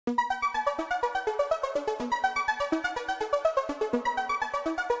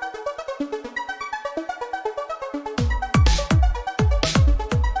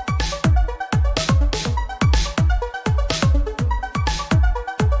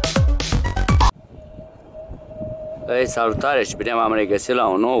Ei, salutare și bine m-am regăsit la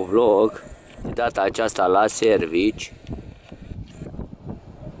un nou vlog, de data aceasta la servici.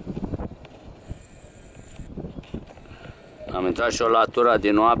 Am intrat și eu la tura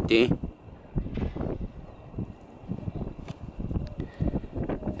de noapte.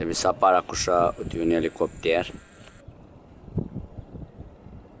 Trebuie să apară acușa un elicopter.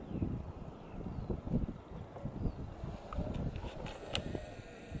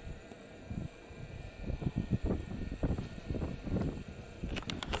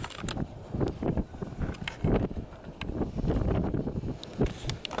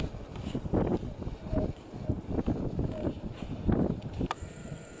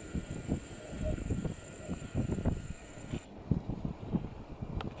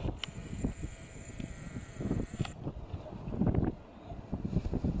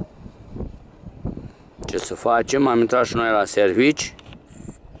 Ce să facem? Am intrat și noi la servici.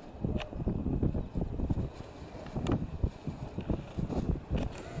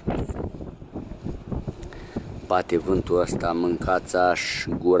 Bate vântul ăsta, mâncați-aș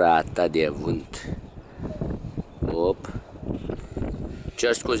gura ta de vânt. Op.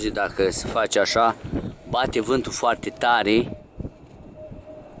 Cer scuze dacă se face așa. Bate vântul foarte tare.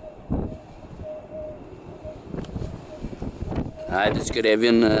 Haideți că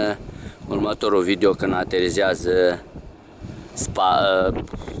revin următorul video când aterizează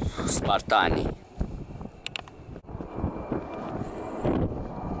spartanii.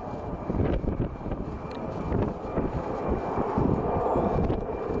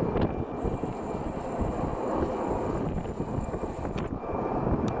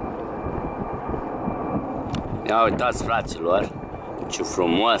 Ia uitați, fraților, ce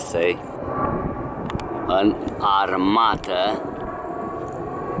frumos e în armată.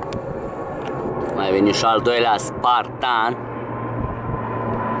 Mai veni și al doilea spartan.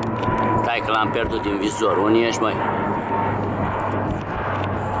 Stai că l-am pierdut din vizor. Unde ești, măi?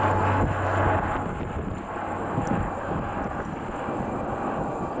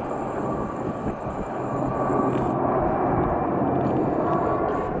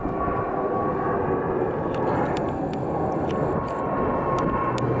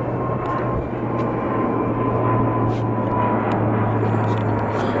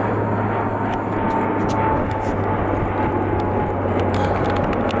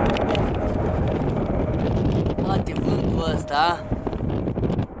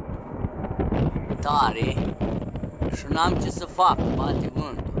 Tare și n-am ce să fac, bate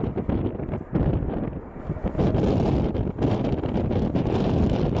vântul.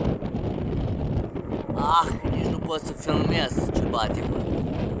 Nici nu pot să filmez ce bate vântul.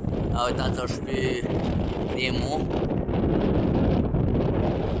 Uitați-o și pe primul.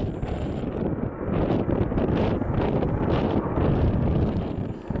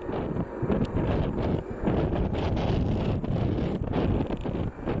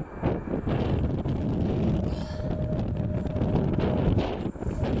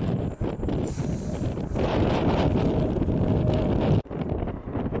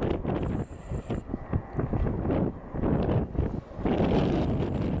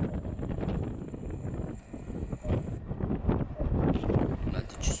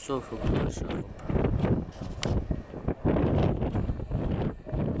 Ce s-a făcut așa?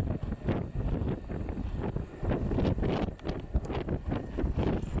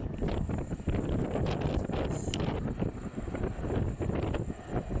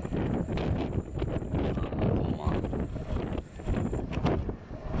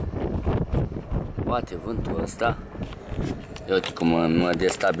 Poate vântul ăsta. Uite cum mă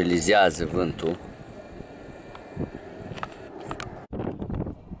destabilizează vântul.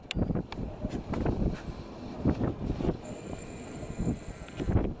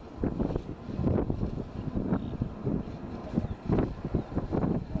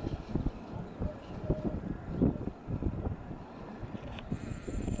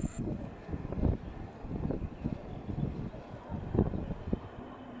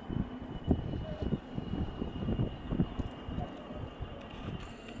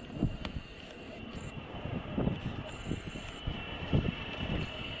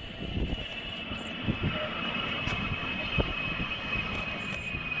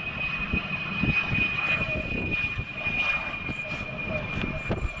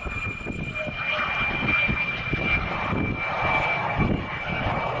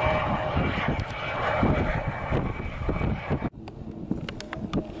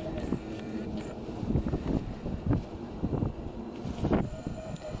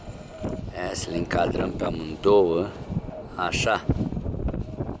 Să le încadrăm pe amândouă, așa.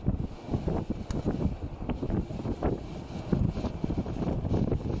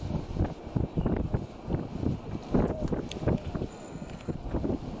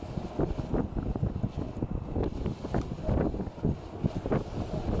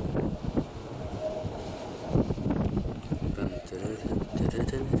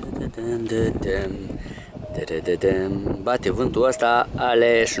 Bate vântul ăsta,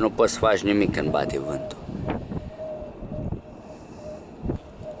 ale și nu poți să faci nimic când bate vântul.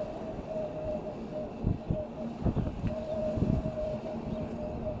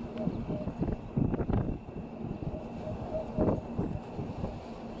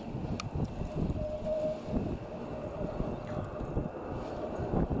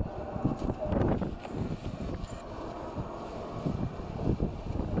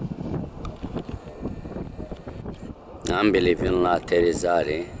 Ambele vin la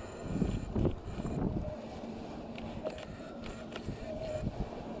aterizare.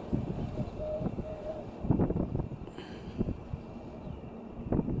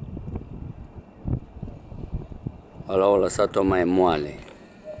 Ăla au lăsat-o mai moale.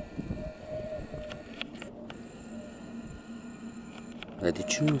 Dar de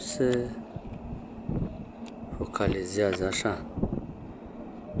ce nu se focalizează așa?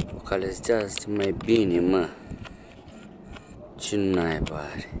 Focalizează mai bine, mă. Ce naiba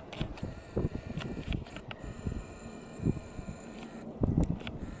are?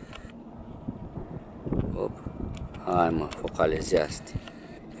 Op. Hai mă, focalizează-te.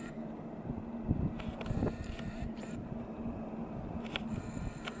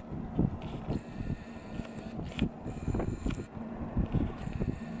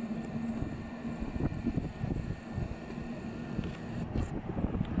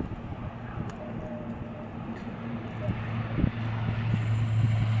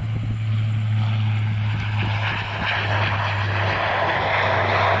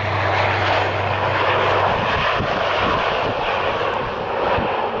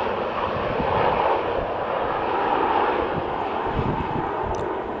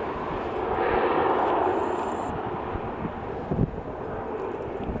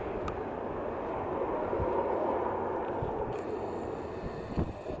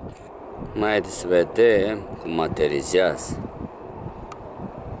 Mai se vede cum aterizează.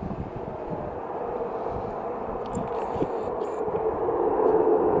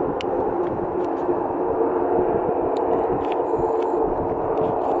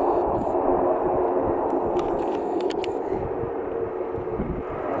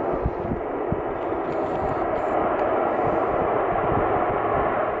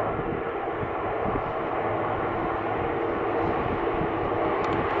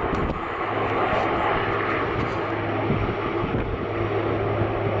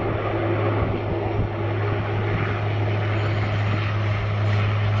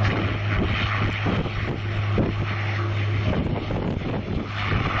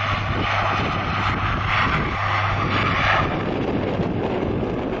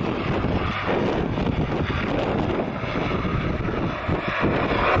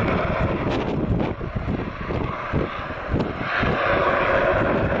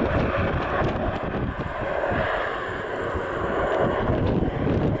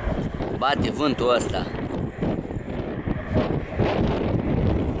 Bate vântul ăsta.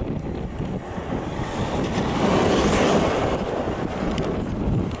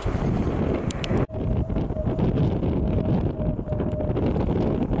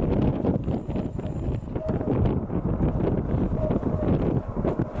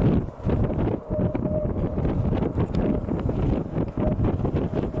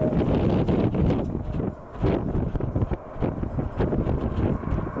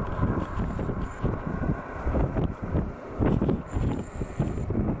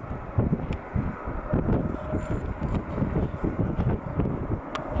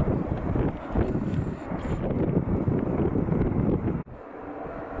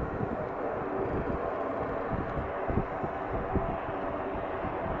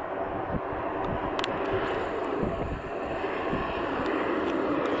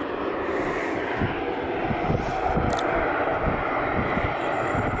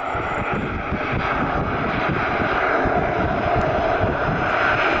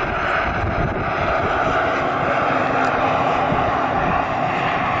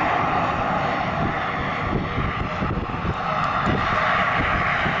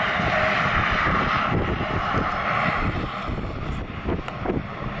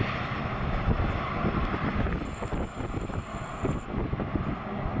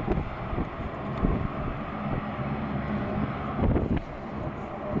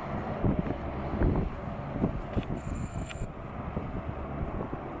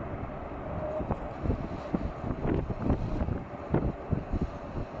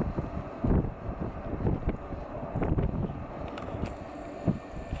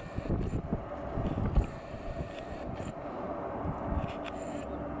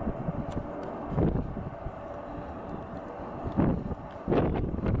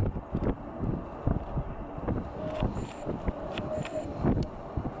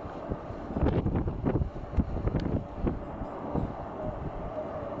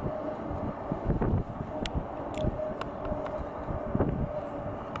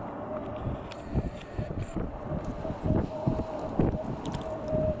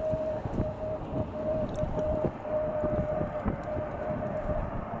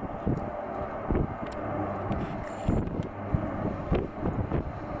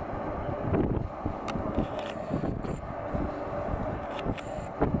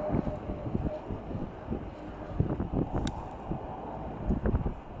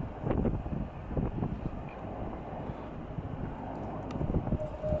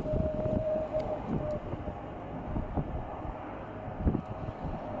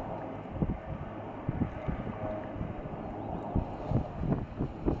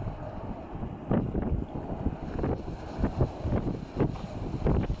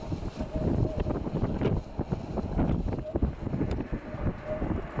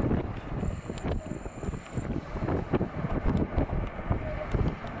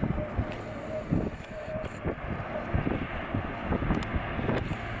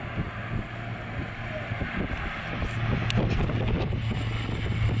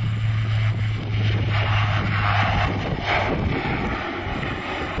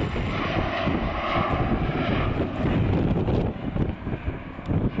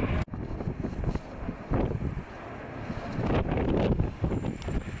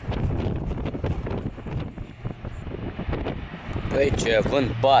 Băi, ce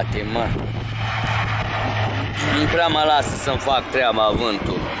vânt bate, mă. Nu prea mă lasă să-mi fac treaba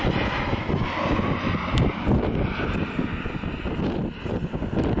vântul.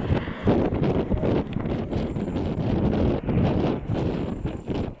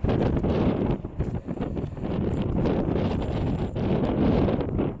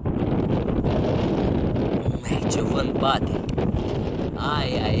 Băi, ce vânt bate.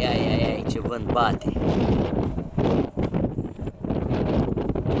 Ai, ce vânt bate.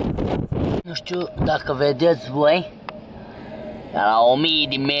 Nu știu dacă vedeți voi, la 1000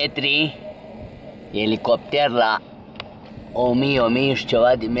 de metri, elicopter la 1000 și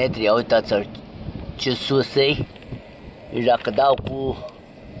ceva de metri, ia uitați-l ce sus e. Deci dacă dau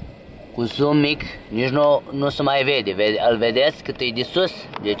cu zoom mic, nici nu se mai vede. Îl vedeți cât e de sus?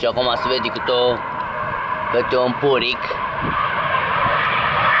 Deci acum se vede câte un puric.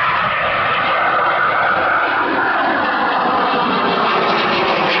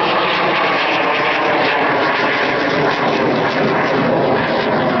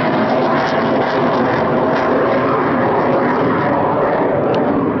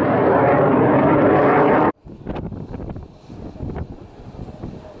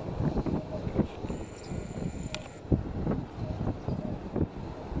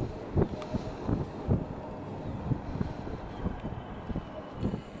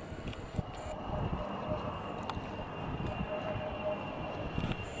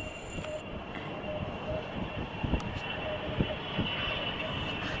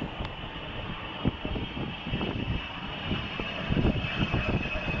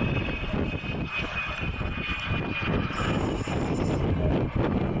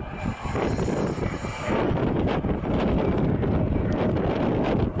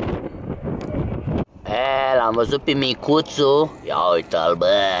 L-am văzut pe micuțul, ia uite-l, bă,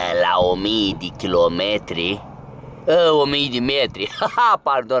 la 1000 de kilometri, 1000 de metri, haha,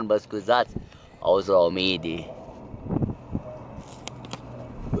 pardon, mă scuzați, auzi, la 1000 de...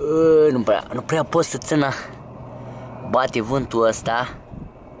 Nu prea pot să țină, bate vântul ăsta.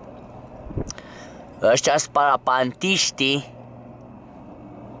 Ăștia sunt parapantiștii,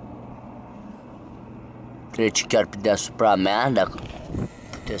 trece chiar pe deasupra mea, dacă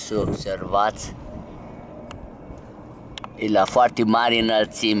puteți să observați. E la foarte mari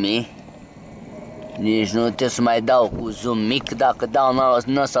înălțimi. Nici nu trebuie să mai dau cu zoom mic. Dacă dau,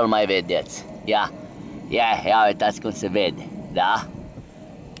 nu o să-l mai vedeți. Ia uitați cum se vede. Da?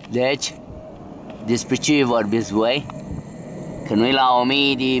 Deci, despre ce vorbiți voi? Că nu e la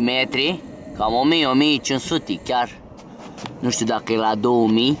 1000 de metri, cam 1000-1500 chiar. Nu știu dacă e la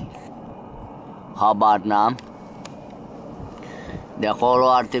 2000. Habar n-am. De acolo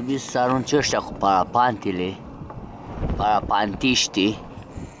ar trebui să arunce ăștia cu parapantele, parapantiștii.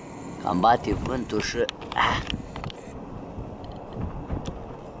 Cam bate vântul și...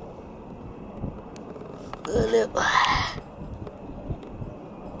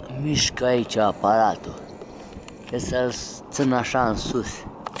 Mișcă aici aparatul. Trebuie să-l țin așa în sus.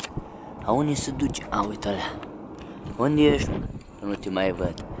 A, unde se duce? A, uite-alea. Unde ești? Nu te mai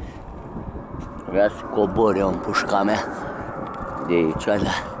văd. Vreau să cobor eu în pușca mea. De aici,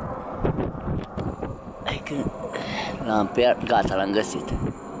 da. Hai că... L-am pierdut, gata, l-am găsit.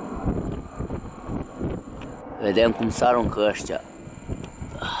 Vedem cum s-aruncă ăștia.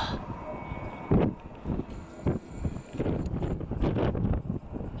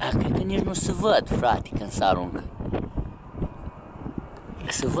 Cred că nici nu se văd, frate, când s-aruncă.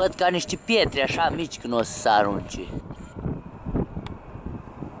 Se văd ca niște pietre așa mici când o să se arunce.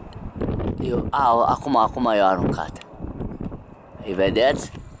 Acum eu aruncat. Îi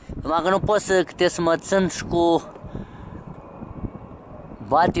vedeți? Numai că nu pot să mă țin și cu...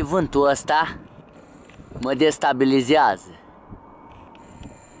 Bate vântul ăsta, mă destabilizează.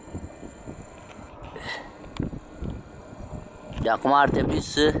 De acum ar trebui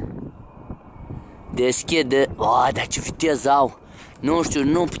să deschidă. Dar ce viteză au! Nu știu,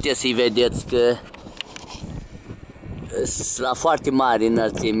 nu puteți să-i vedeți că sunt la foarte mari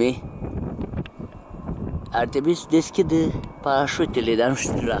înălțimi. Ar trebui să deschidă parașutele, dar nu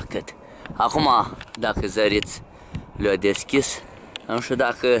știu la cât. Acum, dacă zăriți, le-a deschis. Nu știu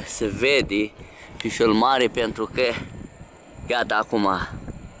dacă se vede pe filmare, pentru că gata, acum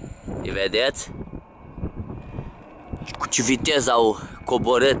îi vedeți cu ce viteză au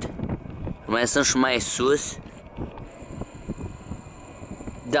coborât. Mai sunt și mai sus.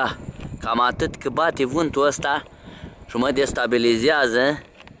 Da, cam atât, că bate vântul ăsta și mă destabilizează.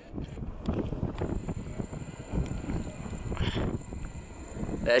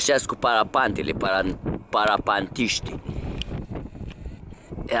 Ăștia cu parapantele, parapantiștii.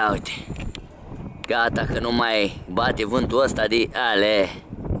 Ia uite, Gata că nu mai bate vântul ăsta de ale.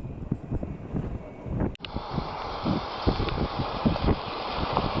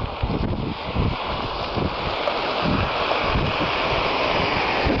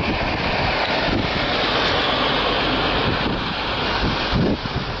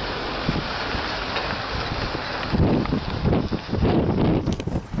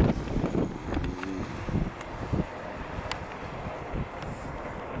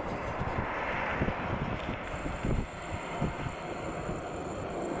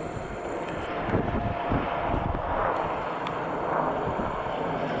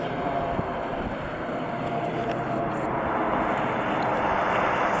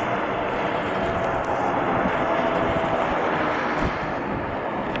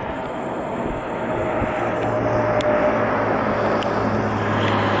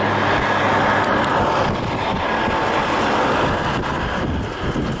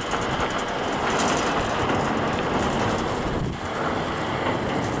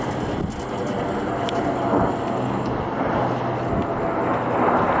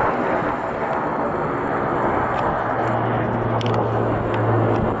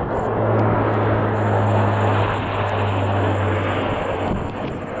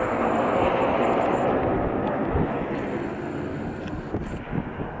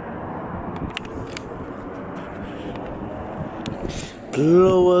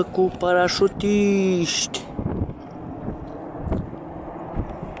 Plouă cu parașutiști.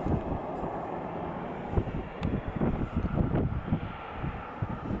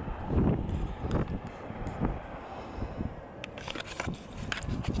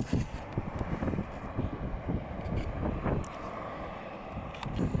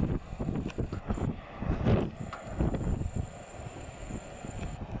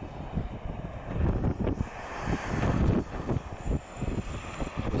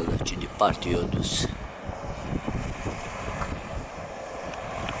 Ce departe i-a dus.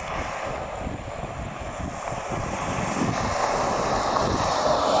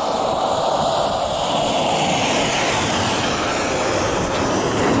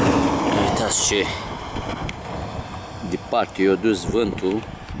 Uitați ce departe i-a dus vântul.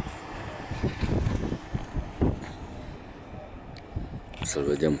 Să-l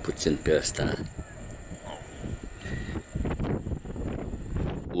vedem puțin pe ăsta.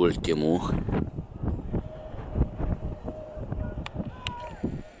 Ultimul.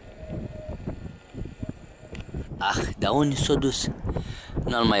 Dar unde s-a dus?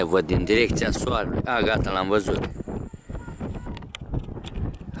 Nu-l mai văd din direcția soarelui. Gata, l-am văzut.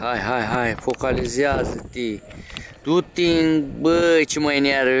 Hai, focalizează-te. Du-te, bă, ce mă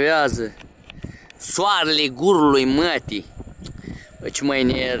enervează. Soarele gurului mătii. Bă, ce mă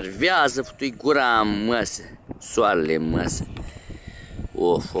enervează, fătui gura măsă. Soarele măsă.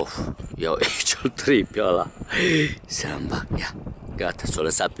 Of, iau aici-l trei pe ăla. Să-mi bag, ia, gata, s-o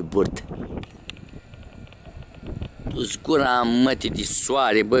lăsat pe burtă. Du-ți gura mătii de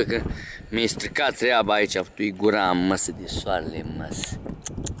soare, bă, că mi-ai stricat treaba aici, tu-i gura măsă de soarele, măsă.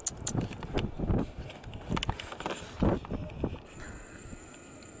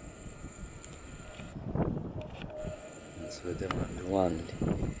 Să vedem avioanele.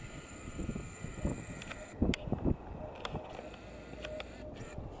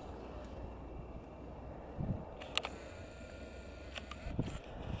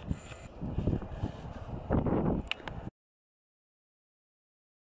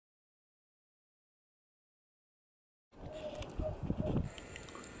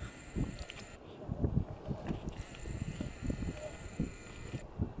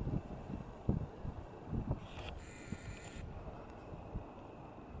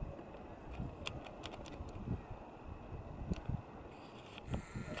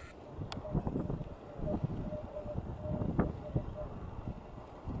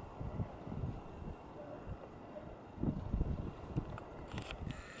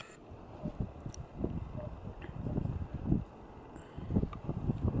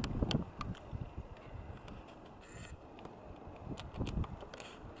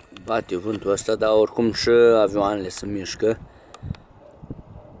 Bate vântul ăsta, dar oricum și avioanele se mișcă.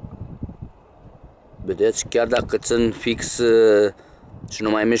 Vedeți, chiar dacă țin fix și nu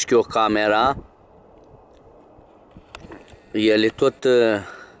mai mișc eu camera, ele tot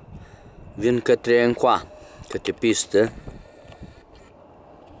vin către încoa, către pistă.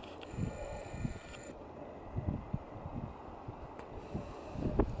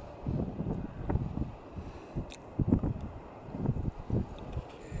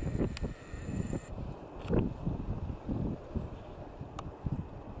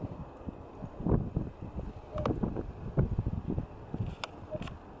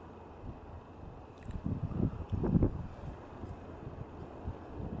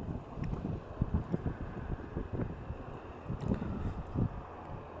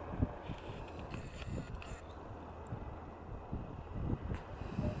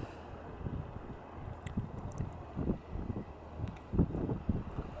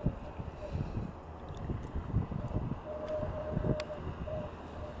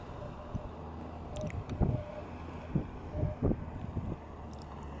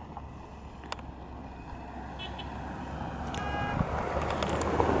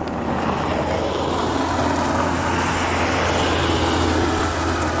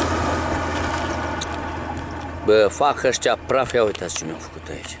 Bă, fac ăștia praf, ia uitați ce mi-au făcut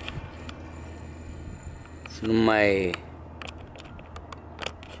aici. Și nu mai...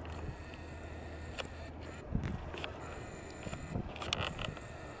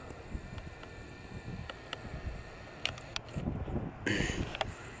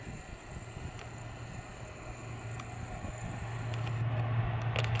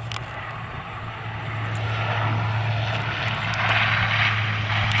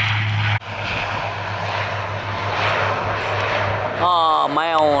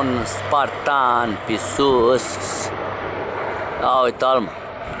 Mai e un spartan pe sus. Uite-l, mă.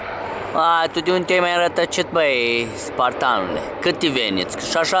 Tu de unde te-ai mai rătăcit, băi, spartanule? Cât veniți?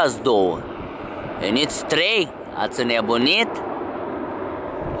 Și așa-s două. Veniți 3? Ați înnebunit?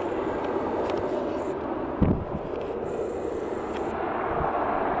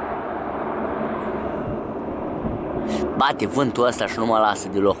 Bate vântul ăsta și nu mă lasă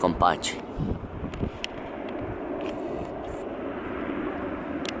deloc în pace.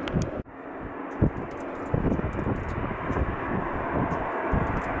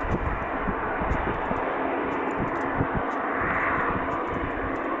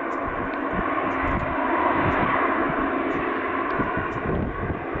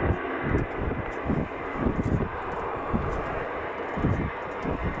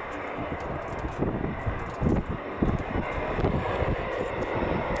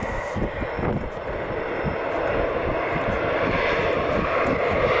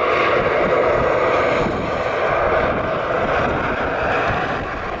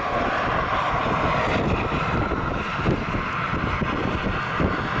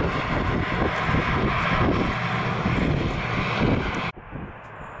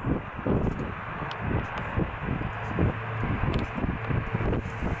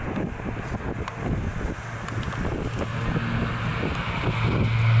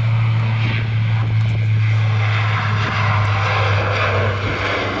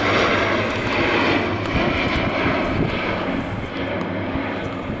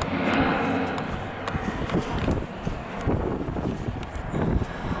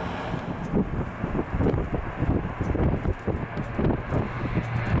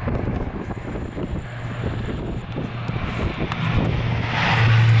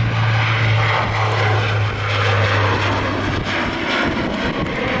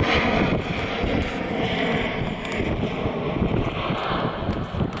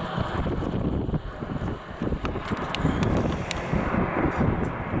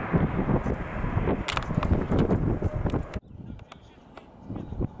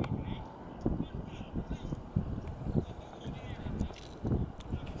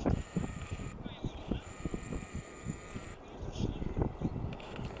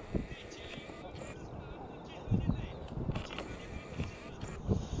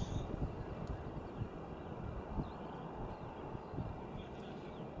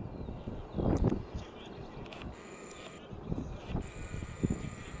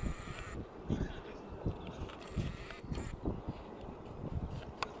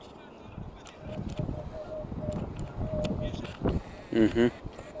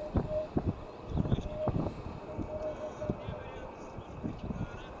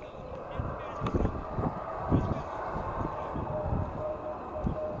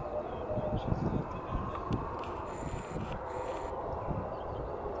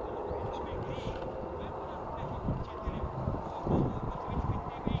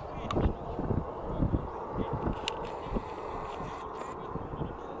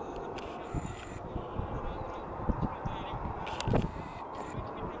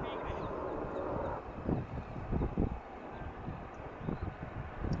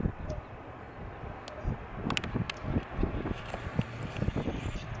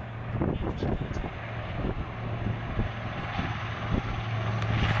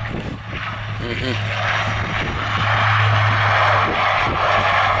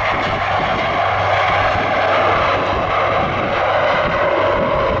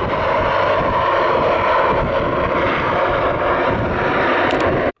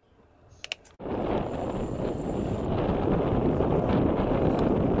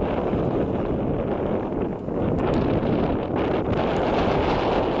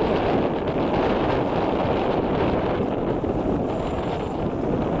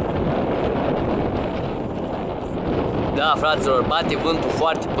 Da, fraților, bate vântul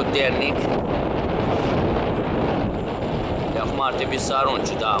foarte puternic. De acum ar trebui să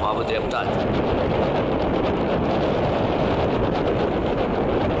arunci, da, am avut dreptate.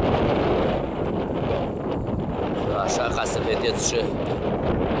 Așa, ca să vedeți și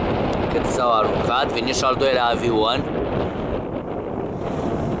cât s-au aruncat. Vine și al doilea avion.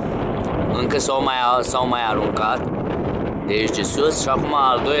 Încă s-au mai aruncat de aici de sus și acum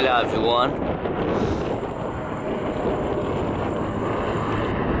al doilea avion.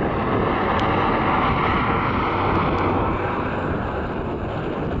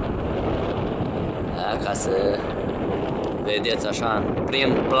 Da, ca să vedeți așa în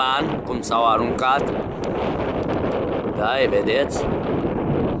prim plan cum s-au aruncat. Da, îi vedeți?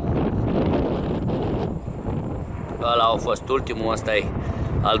 Ăla a fost ultimul, ăsta e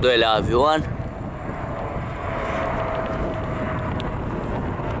al doilea avion.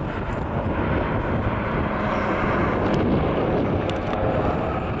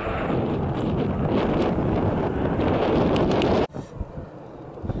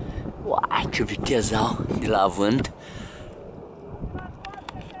 Uai, ce viteză au de la vânt.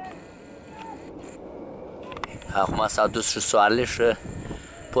 Acum s-a dus și soarele și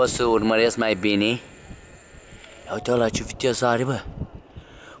pot să urmăresc mai bine. Ia uite ăla ce viteză are, bă.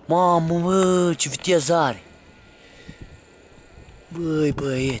 Mamă, bă, ce viteză are. Băi,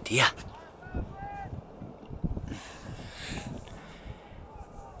 băiete, ia.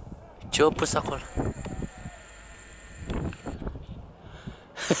 Ce-a pus acolo?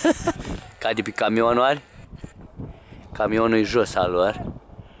 Cade pe camionul are? Camionul e jos al lor.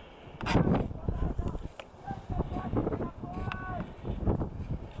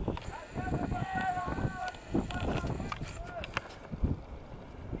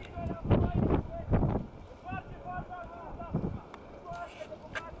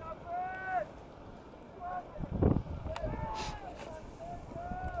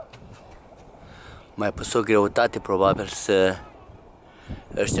 Mai pus o greutate probabil să...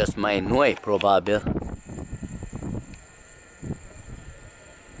 Ăștia sunt mai noi probabil.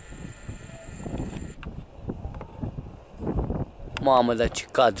 Mamă, dar ce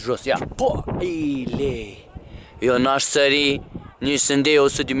cad jos, ia, poile! Eu n-aș sări nici să-mi dea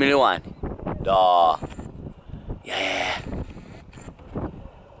 100 de milioane. Da. Ia, ia.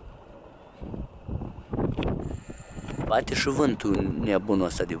 Bate și vântul nebunul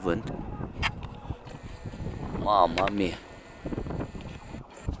ăsta de vânt. Mama mia.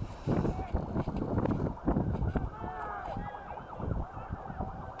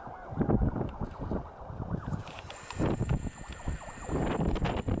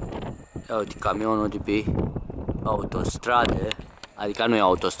 Ia uite camionul de pe autostradă, adică nu e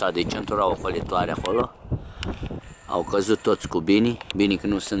autostradă, e centura ocolitoare acolo. Au căzut toți cu binii, binii că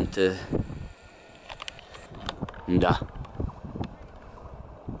nu sunt... Da.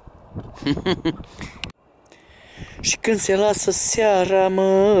 Și când se lasă seara,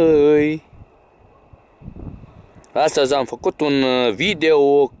 măi. Astăzi am făcut un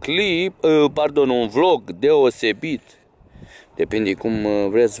videoclip, pardon, un vlog deosebit. Depinde cum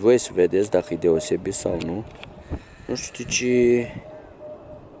vreți voi să vedeți dacă e deosebit sau nu. Nu știu ce...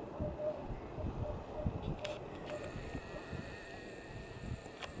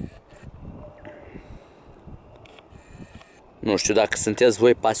 Nu știu dacă sunteți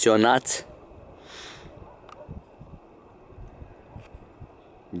voi pasionați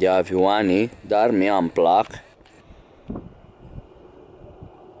de avioane, dar mie îmi plac.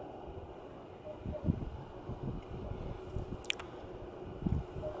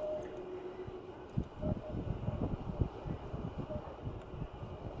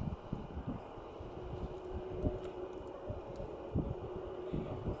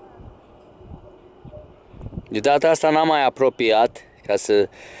 De data asta n-am mai apropiat ca să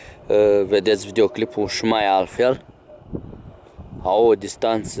vedeți videoclipul și mai altfel. Au o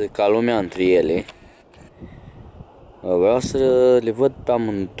distanță ca lumea între ele. Vreau să le văd pe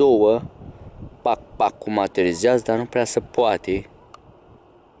amândouă, pac, pac, cum aterizează, dar nu prea se poate.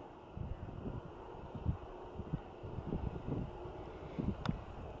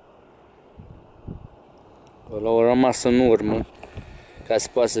 Ăla au rămas în urmă, ca să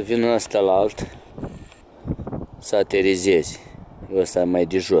poată să vină ăsta la alt, să aterizeze. Ăsta mai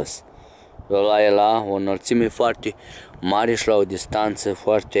de jos. Ăla e la o înălțime foarte mare și la o distanță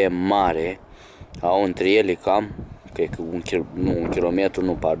foarte mare. Au între ele cam, cred că un kilometru,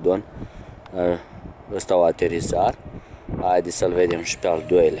 nu, pardon. Ăsta o aterizat. Haideți să-l vedem și pe al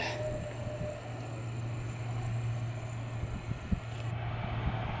doilea.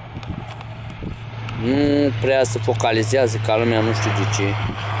 Nu prea se focalizează ca lumea, nu știu de ce.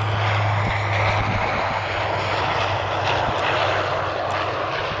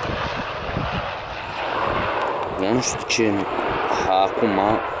 Nu știu ce. Acum,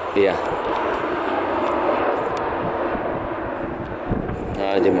 ia.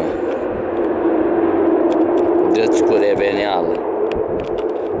 Haide, mă. Dă-ți cu reveneală.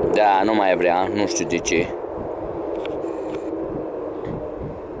 Da, nu mai vrea, nu știu de ce.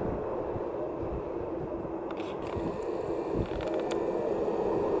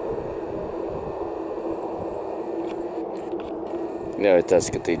 Ia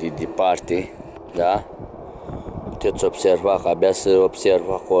uitați cât e de departe, da? Puteți observa că abia se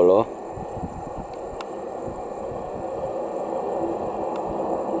observă acolo.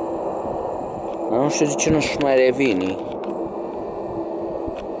 Nu știu de ce nu-și mai revine.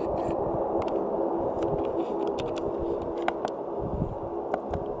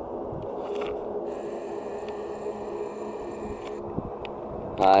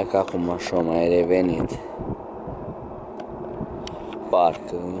 Hai că acum așa mai revenit.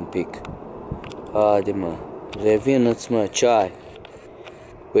 Parcă un pic. Haide mă, revină-ți mă, ce ai?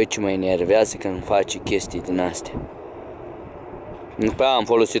 Băi, ce mă enervează când face chestii din astea. Nu prea am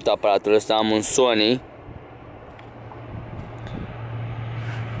folosit aparatul ăsta, am un Sony.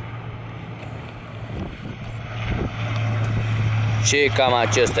 Și cam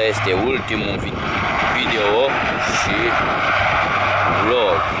acesta este ultimul video și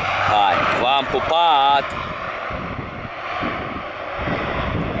vlog. Hai, v-am pupat!